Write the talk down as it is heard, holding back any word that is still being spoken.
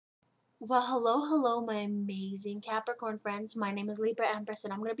Well, hello, my amazing Capricorn friends. My name is Libra Empress,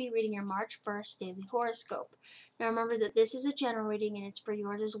 and I'm going to be reading your March 1st daily horoscope. Now, remember that this is a general reading, and it's for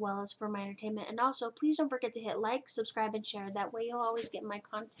yours as well as for my entertainment. And also, please don't forget to hit like, subscribe, and share. That way, you'll always get my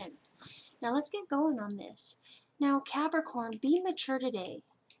content. Now, let's get going on this. Now, Capricorn, be mature today.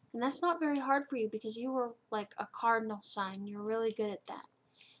 And that's not very hard for you because you were like a cardinal sign. You're really good at that.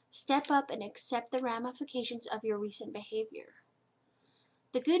 Step up and accept the ramifications of your recent behavior.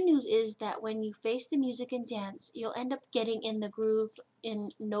 The good news is that when you face the music and dance, you'll end up getting in the groove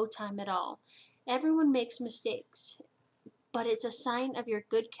in no time at all. Everyone makes mistakes, but it's a sign of your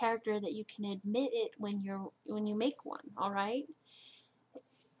good character that you can admit it when you make one, all right?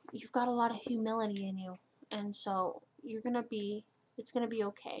 You've got a lot of humility in you, and so it's going to be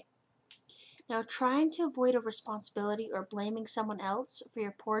okay. Now, trying to avoid a responsibility or blaming someone else for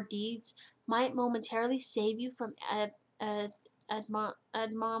your poor deeds might momentarily save you from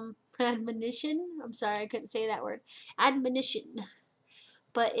admonition. I'm sorry, I couldn't say that word. Admonition.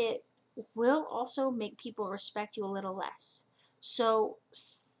 But it will also make people respect you a little less. So,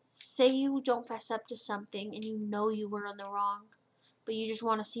 say you don't fess up to something and you know you were on the wrong, but you just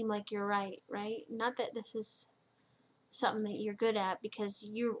want to seem like you're right, right? Not that this is something that you're good at because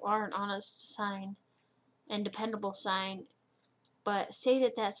you are an honest sign and dependable sign, but say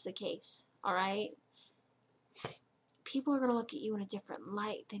that that's the case, all right? People are going to look at you in a different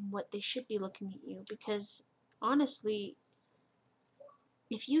light than what they should be looking at you because honestly,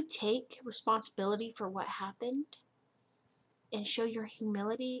 if you take responsibility for what happened and show your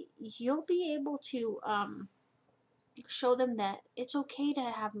humility, you'll be able to show them that it's okay to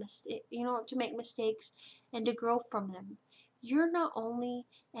have to make mistakes and to grow from them. You're not only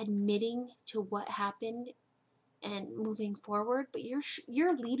admitting to what happened and moving forward, but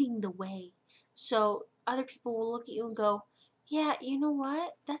you're leading the way. So other people will look at you and go, "Yeah, you know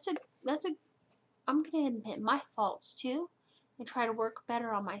what? That's a I'm going to admit my faults too and try to work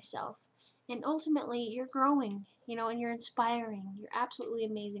better on myself." And ultimately, you're growing, and you're inspiring. You're absolutely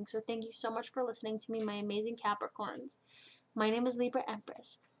amazing. So thank you so much for listening to me, my amazing Capricorns. My name is Libra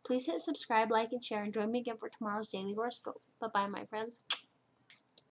Empress. Please hit subscribe, like, and share, and join me again for tomorrow's daily horoscope. Bye-bye, my friends.